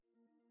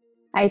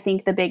I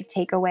think the big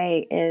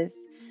takeaway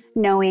is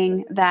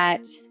knowing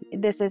that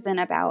this isn't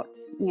about,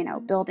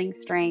 building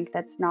strength.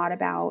 It's not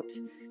about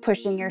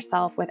pushing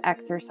yourself with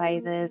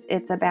exercises.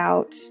 It's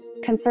about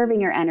conserving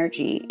your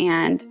energy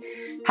and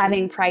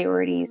having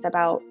priorities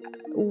about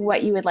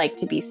what you would like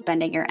to be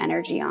spending your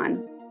energy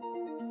on.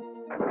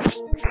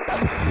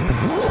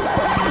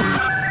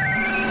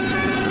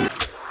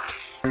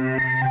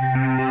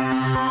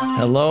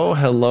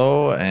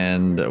 Hello,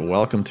 and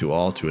welcome to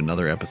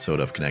another episode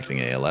of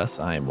Connecting ALS.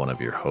 I am one of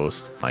your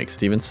hosts, Mike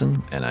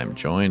Stevenson, and I'm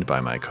joined by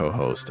my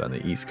co-host on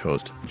the East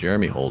Coast,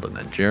 Jeremy Holden.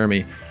 And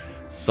Jeremy,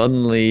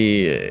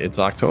 suddenly it's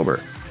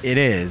October. It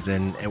is,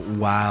 and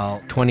while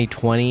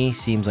 2020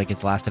 seems like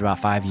it's lasted about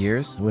 5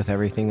 years with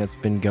everything that's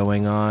been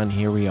going on,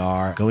 here we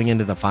are going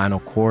into the final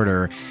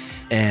quarter.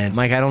 And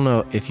Mike, I don't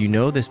know if you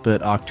know this,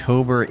 but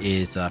October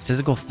is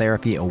Physical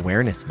Therapy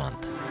Awareness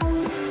Month.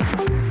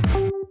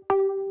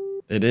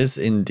 It is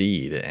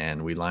indeed,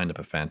 and we lined up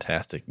a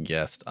fantastic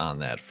guest on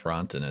that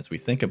front. And as we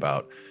think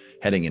about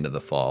heading into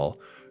the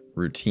fall,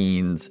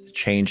 routines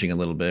changing a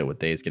little bit with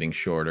days getting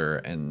shorter,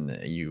 and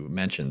you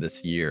mentioned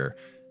this year,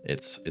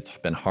 it's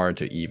been hard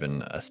to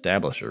even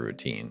establish a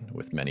routine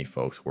with many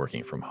folks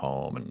working from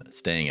home and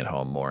staying at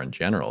home more in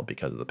general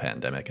because of the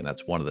pandemic. And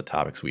that's one of the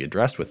topics we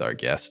addressed with our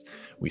guest.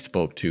 We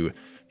spoke to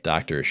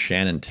Dr.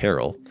 Shannon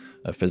Terrell,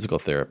 a physical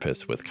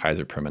therapist with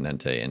Kaiser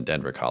Permanente in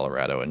Denver,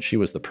 Colorado, and she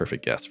was the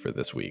perfect guest for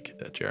this week,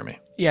 Jeremy.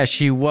 Yeah,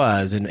 she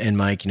was. And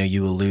Mike,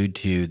 you allude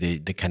to the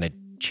kind of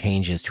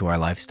changes to our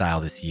lifestyle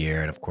this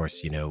year. And of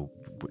course,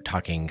 we're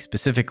talking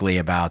specifically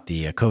about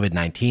the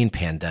COVID-19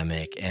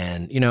 pandemic.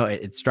 And,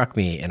 it struck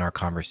me in our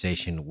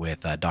conversation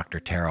with Dr.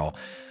 Terrell,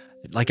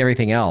 like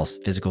everything else,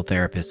 physical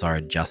therapists are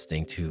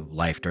adjusting to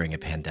life during a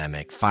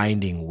pandemic,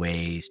 finding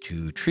ways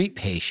to treat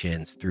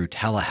patients through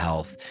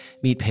telehealth,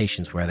 meet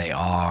patients where they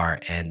are,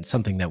 and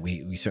something that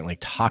we certainly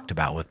talked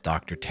about with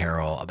Dr.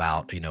 Terrell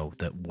about,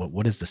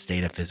 what is the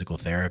state of physical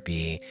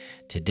therapy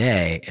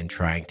today and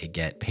trying to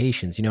get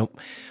patients.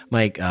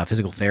 Mike,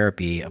 physical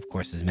therapy, of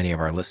course, as many of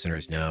our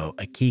listeners know,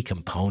 a key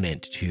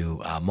component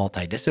to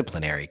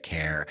multidisciplinary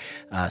care.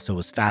 So it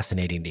was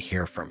fascinating to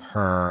hear from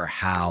her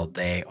how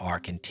they are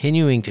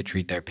continuing to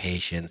treat their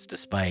patients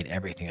despite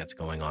everything that's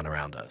going on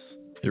around us.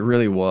 It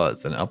really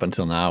was. And up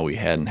until now, we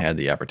hadn't had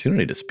the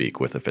opportunity to speak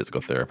with a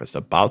physical therapist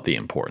about the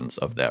importance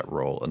of that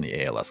role in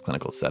the ALS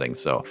clinical setting.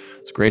 So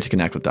it's great to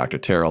connect with Dr.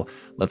 Terrell.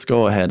 Let's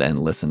go ahead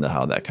and listen to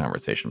how that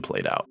conversation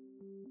played out.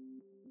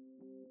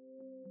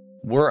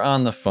 We're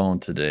on the phone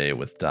today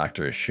with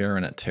Dr.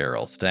 Sharon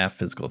Terrell, staff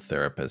physical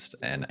therapist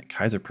and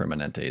Kaiser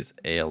Permanente's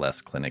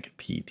ALS clinic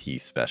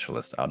PT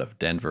specialist out of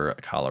Denver,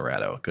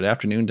 Colorado. Good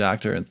afternoon,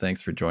 doctor, and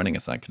thanks for joining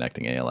us on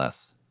Connecting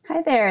ALS.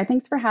 Hi there.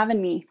 Thanks for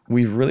having me.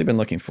 We've really been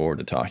looking forward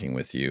to talking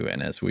with you.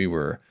 And as we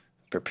were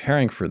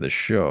preparing for the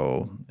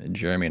show,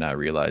 Jeremy and I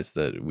realized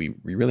that we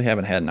really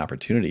haven't had an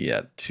opportunity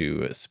yet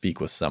to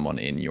speak with someone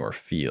in your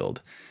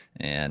field.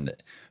 And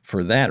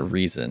for that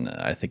reason,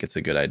 I think it's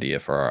a good idea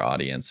for our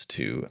audience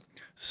to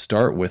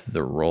start with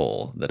the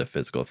role that a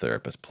physical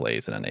therapist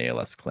plays in an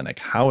ALS clinic.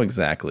 How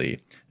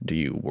exactly do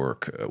you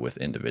work with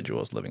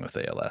individuals living with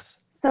ALS?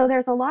 So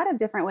there's a lot of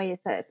different ways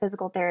that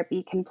physical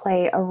therapy can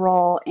play a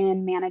role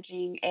in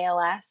managing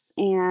ALS.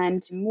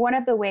 And one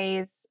of the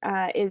ways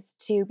is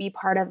to be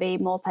part of a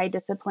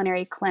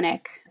multidisciplinary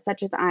clinic,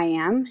 such as I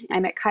am.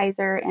 I'm at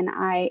Kaiser, and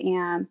I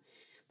am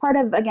part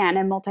of, again,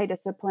 a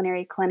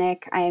multidisciplinary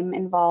clinic. I'm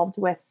involved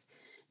with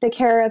the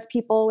care of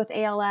people with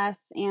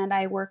ALS, and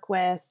I work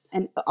with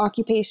an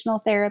occupational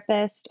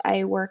therapist.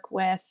 I work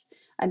with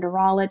a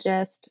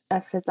neurologist, a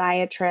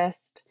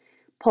physiatrist,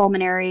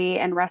 pulmonary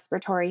and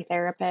respiratory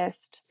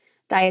therapist,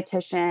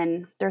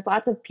 dietitian. There's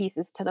lots of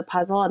pieces to the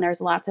puzzle, and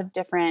there's lots of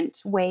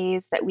different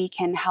ways that we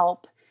can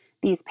help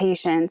these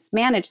patients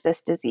manage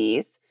this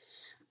disease.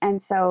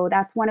 And so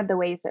that's one of the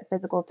ways that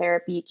physical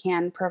therapy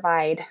can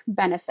provide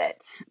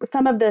benefit.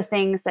 Some of the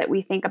things that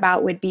we think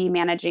about would be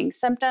managing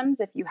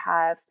symptoms. If you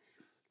have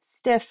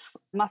stiff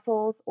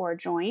muscles or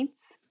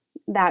joints,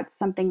 that's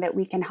something that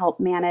we can help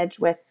manage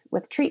with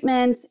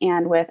treatment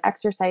and with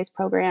exercise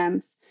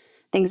programs,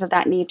 things of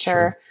that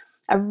nature. Sure.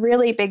 A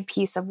really big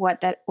piece of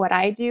what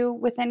I do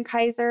within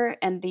Kaiser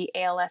and the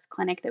ALS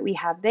clinic that we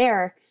have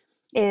there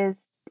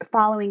is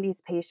following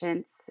these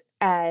patients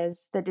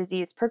as the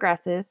disease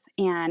progresses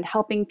and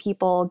helping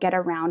people get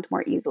around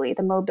more easily,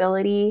 the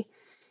mobility,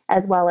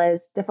 as well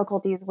as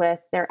difficulties with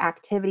their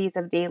activities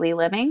of daily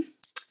living.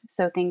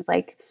 So things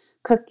like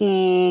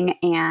cooking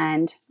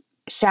and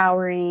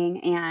showering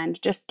and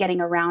just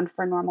getting around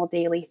for normal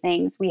daily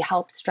things. We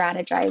help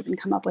strategize and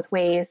come up with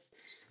ways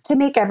to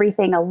make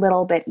everything a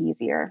little bit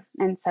easier.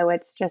 And so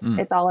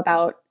it's all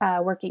about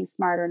working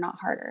smarter, not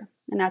harder.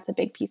 And that's a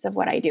big piece of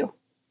what I do.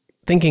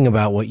 Thinking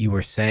about what you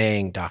were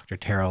saying, Dr.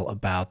 Terrell,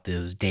 about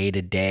those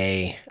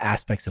day-to-day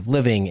aspects of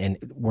living and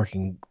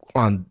working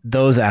on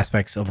those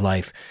aspects of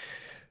life,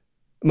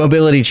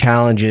 Mobility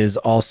challenges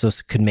also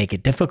could make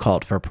it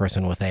difficult for a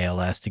person with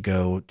ALS to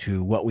go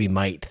to what we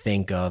might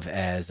think of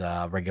as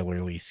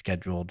regularly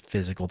scheduled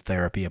physical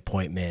therapy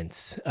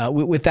appointments.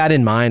 With that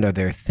in mind, are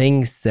there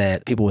things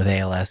that people with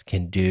ALS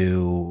can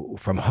do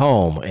from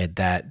home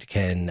that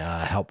can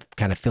help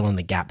kind of fill in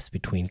the gaps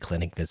between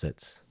clinic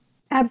visits?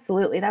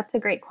 Absolutely. That's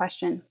a great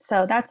question.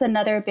 So that's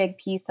another big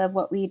piece of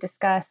what we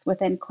discuss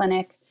within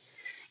clinic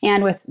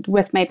and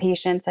with my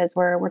patients as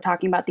we're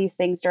talking about these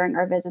things during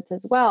our visits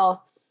as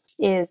well,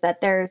 is that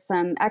there's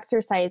some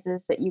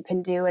exercises that you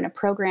can do in a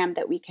program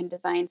that we can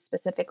design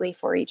specifically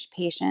for each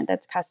patient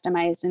that's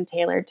customized and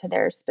tailored to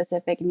their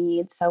specific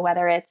needs. So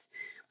whether it's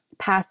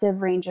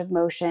passive range of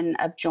motion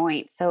of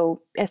joints,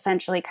 so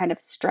essentially kind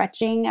of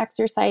stretching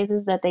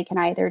exercises that they can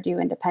either do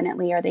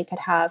independently or they could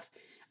have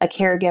a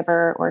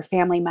caregiver or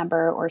family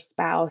member or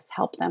spouse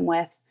help them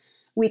with.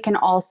 We can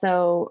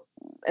also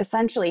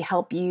essentially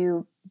help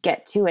you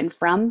get to and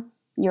from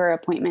your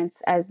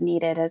appointments as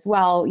needed as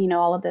well. You know,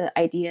 all of the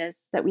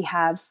ideas that we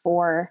have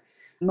for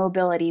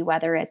mobility,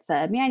 whether it's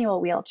a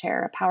manual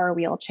wheelchair, a power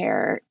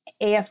wheelchair,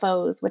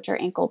 AFOs, which are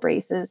ankle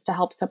braces to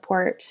help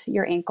support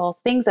your ankles,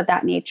 things of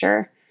that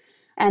nature.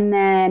 And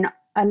then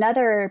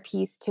another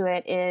piece to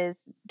it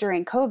is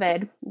during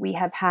COVID, we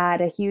have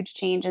had a huge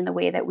change in the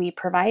way that we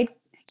provide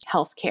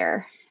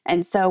healthcare.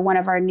 And so, one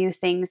of our new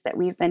things that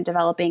we've been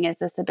developing is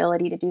this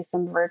ability to do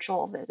some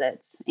virtual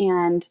visits.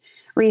 And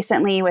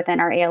recently,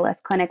 within our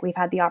ALS clinic, we've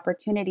had the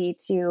opportunity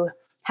to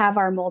have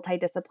our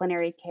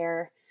multidisciplinary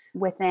care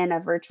within a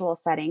virtual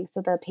setting.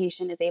 So, the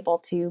patient is able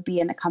to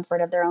be in the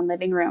comfort of their own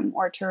living room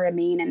or to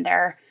remain in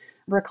their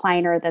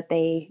recliner that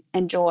they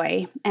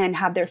enjoy and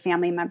have their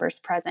family members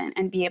present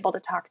and be able to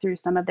talk through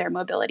some of their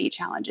mobility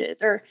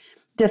challenges or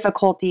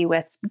difficulty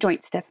with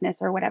joint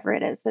stiffness or whatever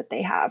it is that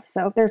they have.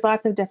 So there's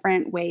lots of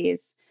different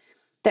ways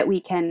that we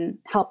can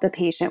help the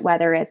patient,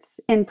 whether it's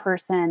in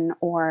person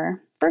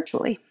or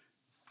virtually.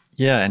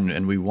 Yeah,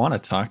 and we want to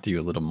talk to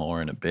you a little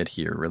more in a bit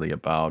here, really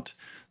about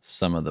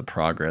some of the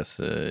progress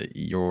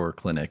your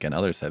clinic and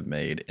others have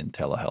made in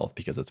telehealth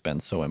because it's been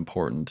so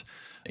important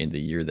in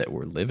the year that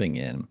we're living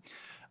in.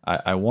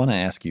 I want to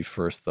ask you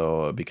first,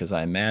 though, because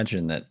I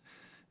imagine that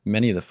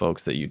many of the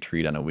folks that you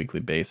treat on a weekly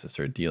basis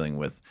are dealing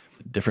with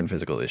different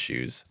physical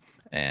issues,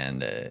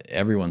 and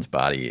everyone's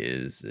body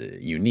is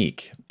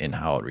unique in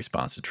how it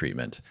responds to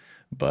treatment.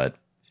 But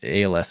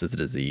ALS is a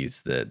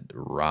disease that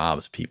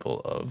robs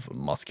people of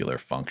muscular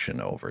function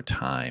over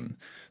time.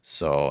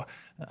 So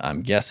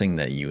I'm guessing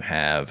that you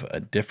have a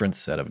different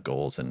set of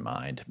goals in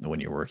mind when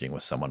you're working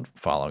with someone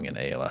following an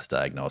ALS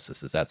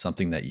diagnosis. Is that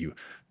something that you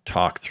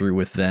talk through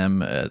with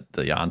them at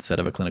the onset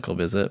of a clinical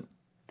visit?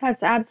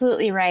 That's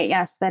absolutely right.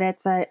 Yes, that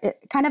it's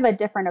kind of a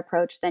different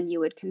approach than you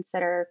would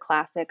consider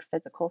classic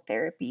physical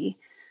therapy,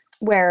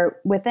 where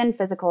within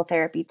physical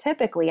therapy,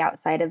 typically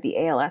outside of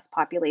the ALS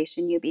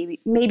population,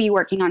 may be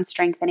working on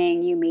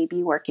strengthening, you may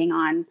be working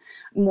on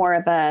more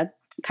of a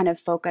kind of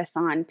focus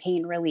on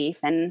pain relief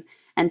and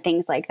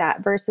things like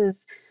that,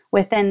 versus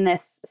within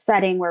this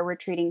setting where we're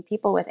treating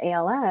people with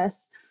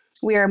ALS,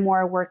 we are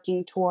more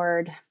working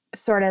toward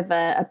sort of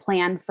a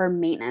plan for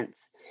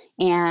maintenance.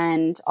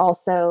 And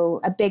also,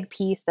 a big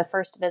piece, the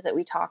first visit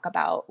we talk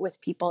about with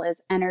people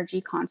is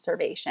energy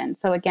conservation.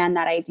 So, again,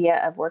 that idea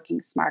of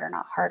working smarter,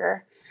 not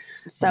harder.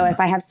 So Mm. if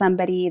I have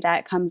somebody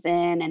that comes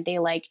in and they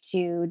like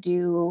to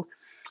do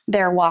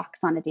their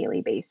walks on a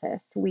daily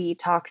basis, we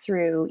talk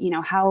through, you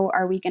know, how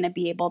are we going to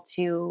be able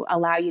to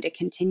allow you to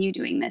continue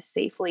doing this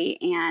safely,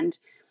 and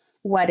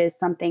what is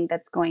something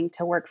that's going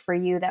to work for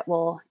you that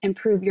will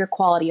improve your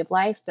quality of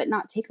life, but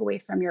not take away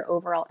from your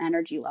overall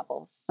energy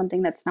levels,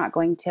 something that's not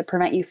going to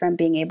prevent you from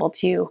being able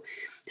to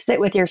sit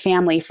with your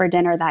family for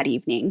dinner that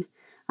evening.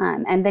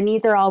 And the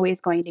needs are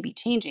always going to be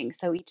changing.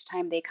 So each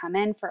time they come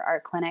in for our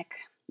clinic,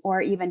 or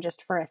even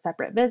just for a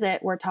separate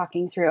visit, we're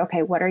talking through,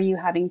 okay, what are you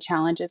having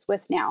challenges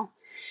with now?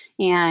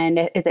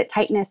 And is it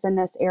tightness in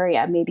this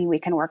area? Maybe we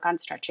can work on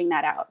stretching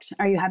that out.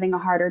 Are you having a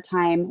harder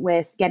time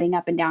with getting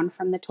up and down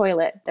from the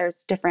toilet?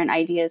 There's different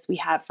ideas we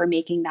have for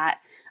making that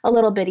a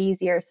little bit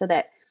easier so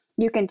that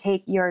you can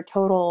take your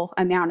total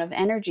amount of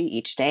energy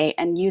each day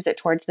and use it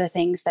towards the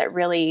things that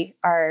really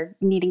are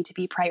needing to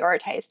be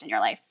prioritized in your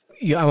life.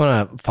 Yeah, I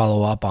want to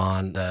follow up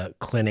on the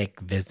clinic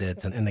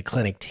visits and the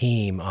clinic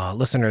team.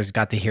 Listeners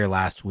got to hear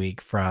last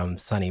week from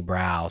Sunny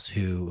Browse,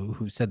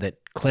 who said that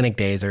clinic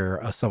days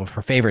are some of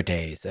her favorite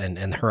days, and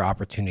her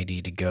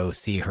opportunity to go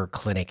see her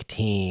clinic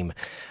team.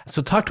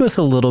 So, talk to us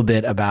a little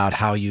bit about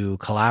how you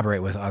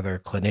collaborate with other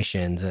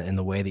clinicians and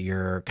the way that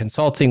you're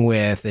consulting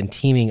with and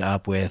teaming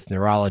up with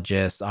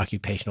neurologists,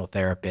 occupational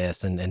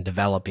therapists, and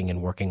developing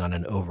and working on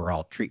an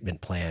overall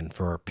treatment plan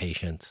for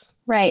patients.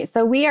 Right.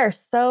 So we are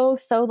so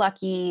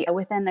lucky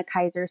within the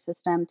Kaiser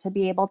system to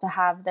be able to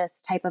have this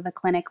type of a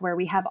clinic where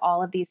we have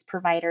all of these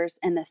providers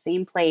in the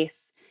same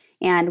place.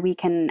 And we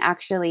can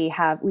actually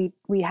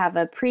we have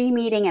a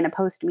pre-meeting and a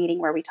post-meeting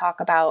where we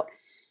talk about,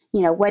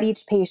 you know, what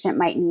each patient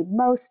might need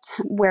most,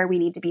 where we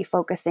need to be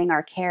focusing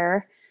our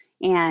care,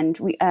 And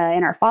we,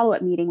 in our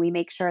follow-up meeting, we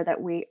make sure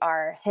that we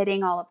are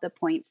hitting all of the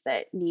points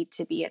that need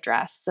to be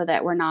addressed so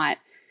that we're not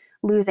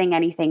losing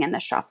anything in the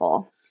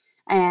shuffle.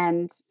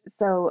 And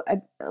so,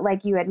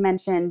 like you had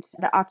mentioned,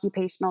 the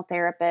occupational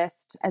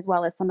therapist, as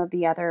well as some of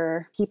the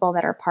other people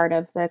that are part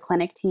of the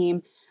clinic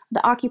team,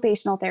 the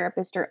occupational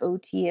therapist, or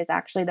OT, is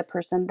actually the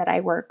person that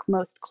I work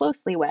most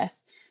closely with.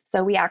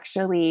 So we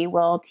actually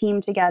will team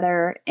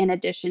together in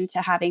addition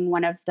to having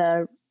one of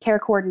the care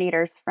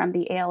coordinators from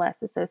the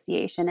ALS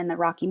Association in the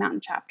Rocky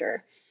Mountain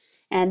chapter.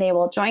 And they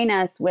will join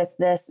us with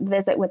this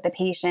visit with the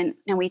patient,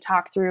 and we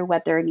talk through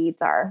what their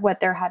needs are, what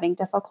they're having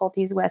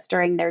difficulties with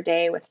during their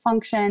day with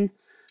function,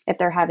 if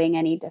they're having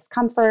any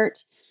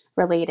discomfort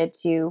related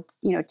to,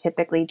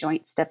 typically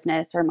joint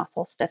stiffness or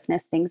muscle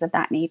stiffness, things of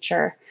that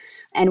nature.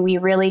 And we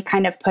really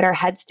kind of put our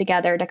heads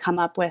together to come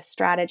up with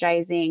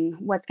strategizing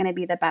what's going to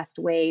be the best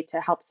way to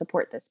help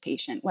support this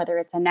patient, whether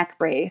it's a neck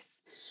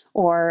brace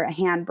or a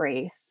hand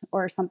brace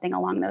or something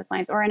along those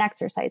lines, or an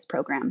exercise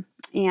program.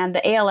 And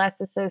the ALS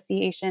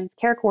Association's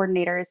care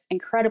coordinator is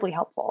incredibly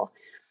helpful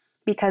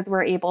because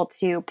we're able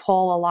to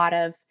pull a lot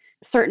of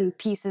certain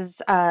pieces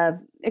of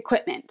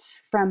equipment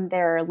from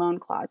their loan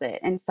closet.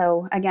 And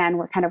so, again,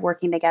 we're kind of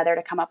working together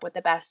to come up with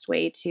the best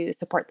way to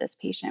support this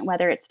patient,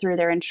 whether it's through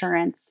their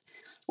insurance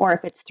or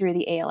if it's through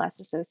the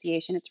ALS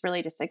Association. It's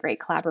really just a great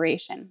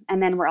collaboration.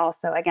 And then we're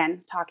also,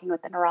 again, talking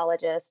with the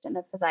neurologist and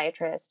the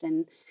physiatrist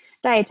and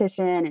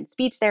dietitian and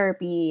speech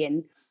therapy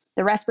and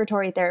the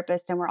respiratory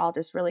therapist, and we're all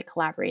just really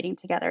collaborating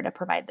together to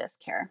provide this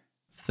care.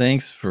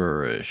 Thanks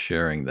for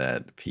sharing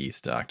that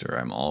piece, Doctor.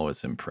 I'm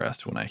always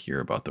impressed when I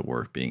hear about the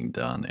work being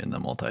done in the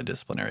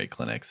multidisciplinary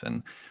clinics,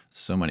 and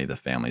so many of the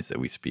families that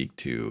we speak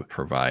to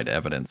provide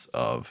evidence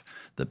of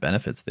the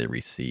benefits they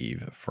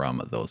receive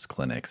from those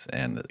clinics.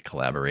 And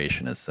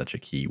collaboration is such a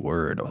key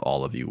word,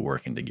 all of you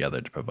working together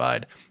to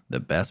provide the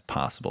best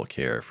possible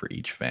care for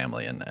each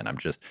family. And I'm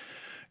just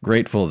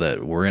grateful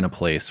that we're in a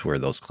place where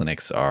those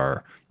clinics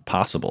are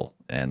possible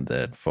and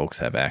that folks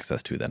have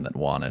access to them that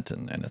want it.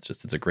 And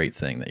it's a great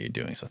thing that you're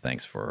doing. So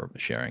thanks for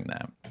sharing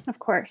that. Of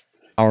course.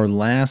 Our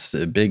last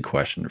big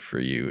question for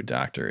you,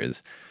 Doctor,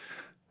 is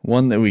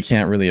one that we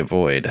can't really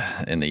avoid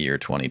in the year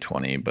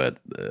 2020, but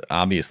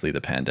obviously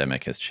the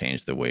pandemic has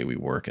changed the way we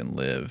work and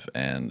live.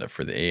 And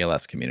for the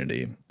ALS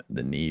community,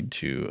 the need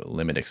to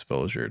limit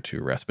exposure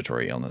to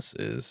respiratory illness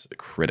is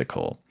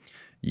critical.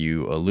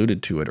 You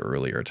alluded to it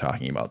earlier,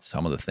 talking about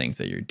some of the things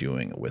that you're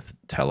doing with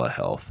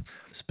telehealth,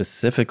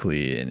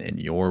 specifically in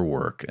your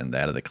work and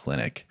that of the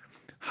clinic.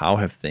 How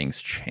have things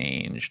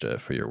changed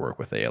for your work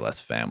with ALS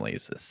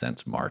families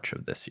since March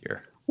of this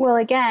year? Well,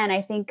 again,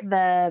 I think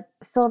the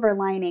silver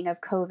lining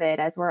of COVID,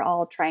 as we're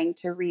all trying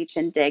to reach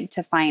and dig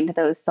to find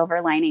those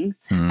silver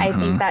linings, I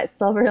think that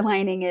silver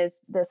lining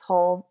is this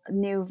whole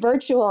new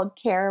virtual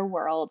care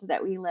world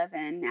that we live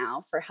in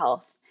now for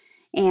health.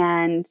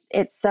 And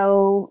it's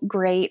so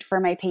great for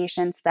my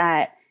patients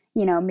that,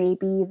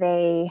 maybe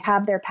they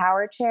have their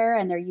power chair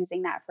and they're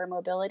using that for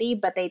mobility,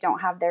 but they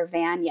don't have their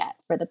van yet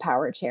for the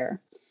power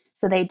chair.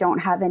 So they don't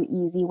have an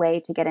easy way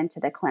to get into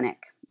the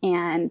clinic.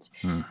 And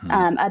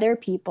other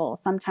people,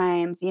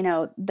 sometimes,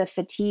 the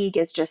fatigue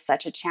is just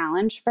such a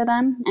challenge for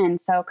them. And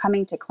so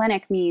coming to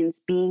clinic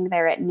means being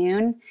there at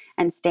noon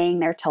and staying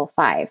there till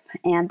 5.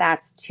 And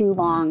that's too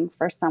long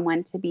for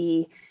someone to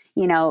be,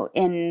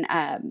 in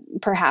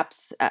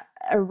perhaps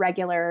a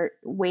regular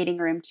waiting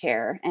room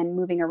chair and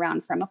moving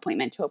around from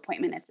appointment to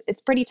appointment.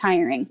 It's pretty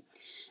tiring.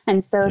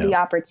 And so the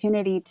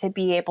opportunity to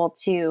be able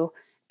to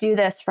do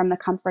this from the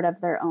comfort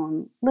of their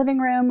own living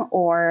room,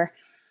 or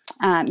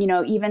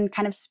even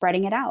kind of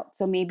spreading it out.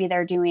 So maybe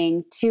they're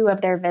doing 2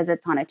 of their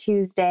visits on a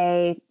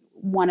Tuesday,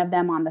 1 of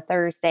them on the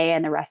Thursday,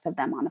 and the rest of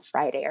them on the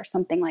Friday, or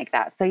something like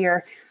that. So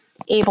you're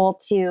able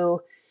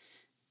to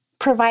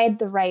provide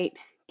the right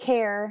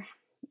care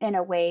in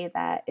a way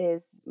that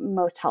is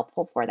most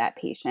helpful for that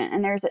patient.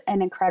 And there's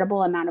an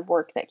incredible amount of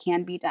work that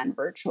can be done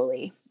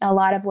virtually. A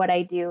lot of what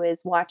I do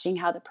is watching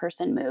how the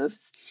person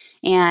moves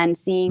and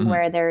seeing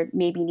where they're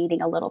maybe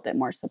needing a little bit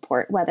more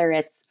support, whether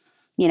it's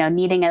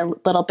needing a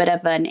little bit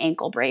of an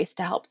ankle brace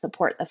to help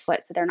support the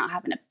foot so they're not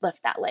having to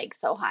lift that leg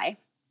so high,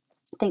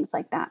 things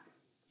like that.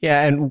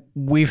 Yeah, and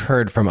we've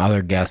heard from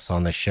other guests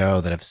on the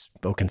show that have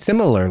spoken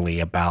similarly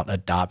about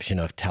adoption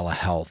of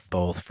telehealth,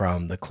 both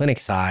from the clinic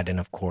side and,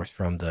 of course,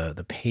 from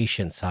the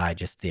patient side,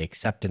 just the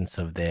acceptance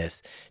of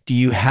this. Do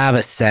you have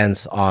a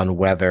sense on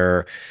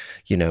whether,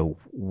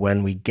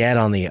 when we get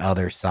on the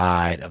other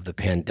side of the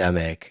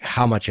pandemic,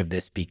 how much of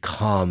this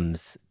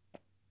becomes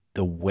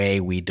the way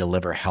we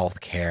deliver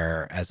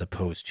healthcare as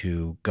opposed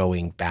to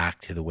going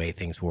back to the way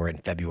things were in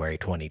February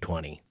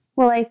 2020?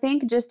 Well, I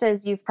think just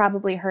as you've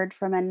probably heard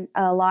from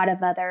a lot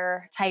of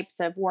other types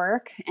of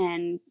work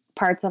and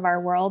parts of our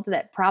world,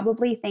 that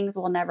probably things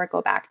will never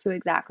go back to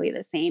exactly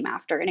the same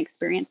after an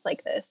experience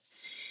like this.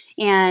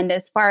 And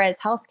as far as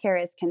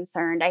healthcare is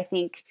concerned, I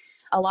think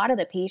a lot of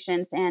the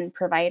patients and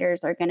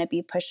providers are going to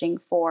be pushing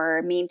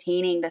for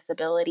maintaining this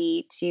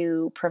ability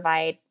to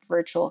provide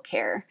virtual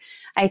care.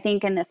 I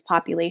think in this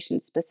population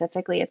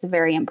specifically, it's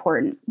very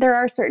important. There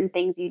are certain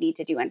things you need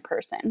to do in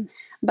person,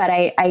 but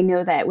I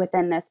know that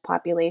within this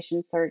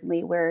population,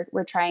 certainly we're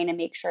trying to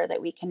make sure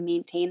that we can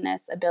maintain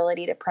this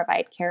ability to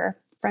provide care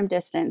from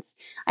distance.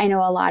 I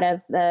know a lot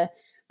of the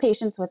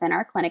patients within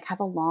our clinic have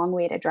a long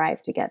way to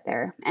drive to get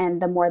there.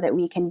 And the more that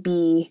we can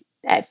be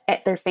at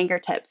their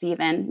fingertips,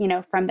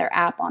 even, from their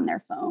app on their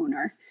phone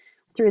or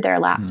through their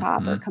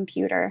laptop or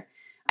computer,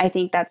 I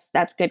think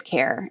that's good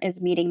care,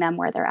 is meeting them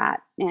where they're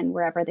at and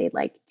wherever they'd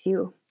like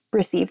to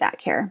receive that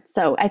care.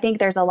 So I think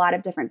there's a lot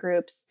of different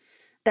groups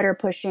that are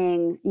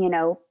pushing,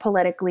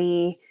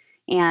 politically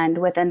and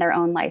within their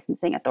own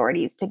licensing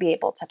authorities to be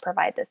able to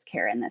provide this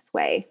care in this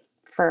way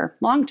for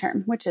long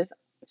term, which is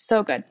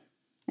so good.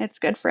 It's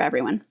good for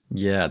everyone.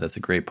 Yeah, that's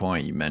a great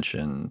point. You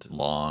mentioned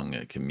long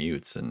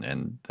commutes,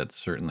 and that's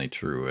certainly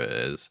true.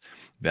 As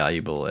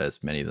valuable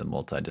as many of the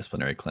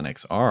multidisciplinary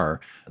clinics are,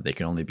 they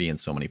can only be in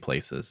so many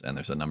places. And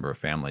there's a number of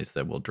families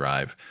that will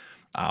drive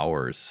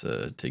hours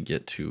to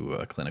get to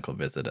a clinical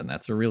visit. And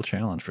that's a real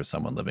challenge for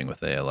someone living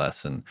with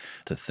ALS. And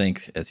to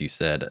think, as you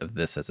said, of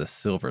this as a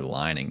silver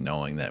lining,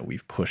 knowing that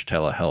we've pushed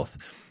telehealth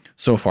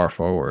so far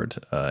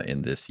forward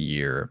in this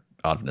year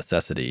out of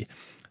necessity,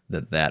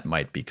 that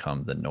might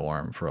become the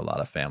norm for a lot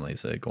of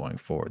families going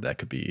forward. That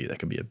could be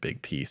a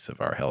big piece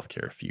of our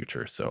healthcare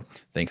future. So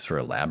thanks for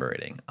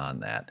elaborating on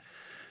that.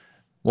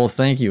 Well,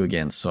 thank you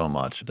again so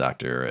much,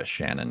 Dr.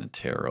 Shannon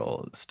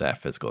Terrell,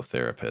 staff physical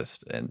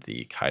therapist at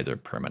the Kaiser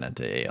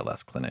Permanente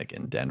ALS Clinic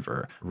in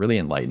Denver. Really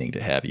enlightening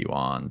to have you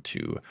on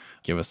to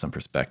give us some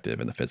perspective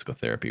in the physical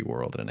therapy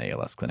world at an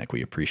ALS clinic.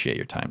 We appreciate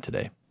your time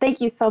today. Thank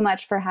you so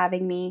much for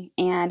having me,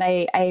 and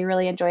I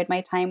really enjoyed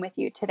my time with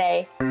you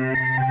today.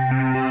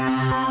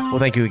 Well,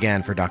 thank you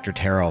again for Dr.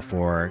 Terrell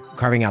for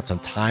carving out some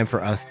time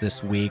for us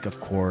this week. Of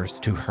course,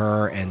 to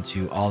her and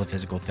to all the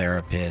physical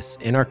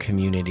therapists in our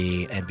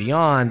community and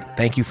beyond,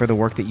 thank you for the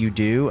work that you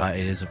do.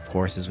 It is, of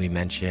course, as we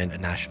mentioned, a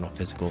National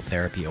Physical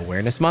Therapy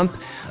Awareness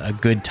Month, a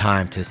good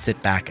time to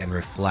sit back and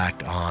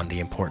reflect on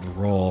the important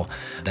role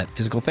that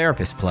physical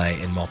therapists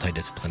play in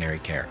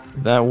multidisciplinary care.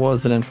 That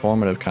was an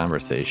informative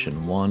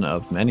conversation, one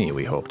of many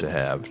we hope to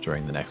have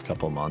during the next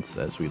couple months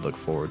as we look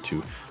forward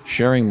to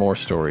sharing more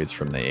stories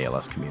from the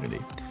ALS community.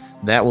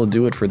 That will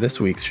do it for this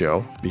week's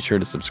show. Be sure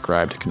to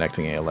subscribe to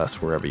Connecting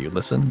ALS wherever you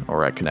listen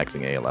or at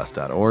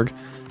connectingals.org,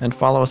 and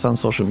follow us on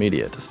social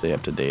media to stay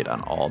up to date on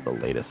all the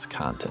latest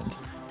content.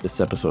 This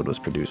episode was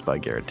produced by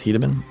Garrett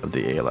Tiedemann of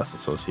the ALS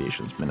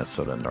Association's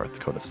Minnesota, North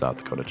Dakota, South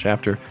Dakota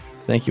chapter.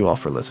 Thank you all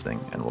for listening,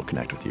 and we'll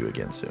connect with you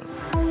again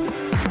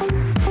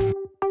soon.